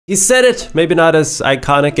He said it! Maybe not as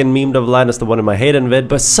iconic and memed of a line as the one in my Hayden vid,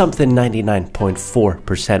 but something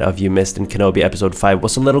 99.4% of you missed in Kenobi episode 5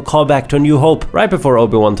 was a little callback to A New Hope. Right before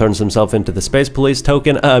Obi-Wan turns himself into the space police,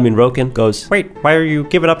 Roken goes, "Wait, why are you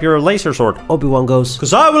giving up your laser sword?" Obi-Wan goes,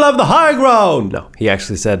 "'Cause I will have the high ground!" No, he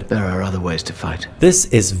actually said, "There are other ways to fight." This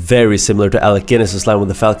is very similar to Alec Guinness's line when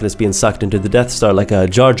the Falcon is being sucked into the Death Star like a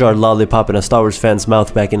Jar Jar lollipop in a Star Wars fan's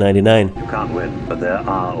mouth back in '99. You can't win, but there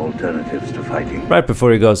are alternatives to fighting. Right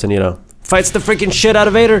before he goes and, fights the freaking shit out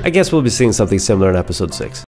of Vader. I guess we'll be seeing something similar in episode 6.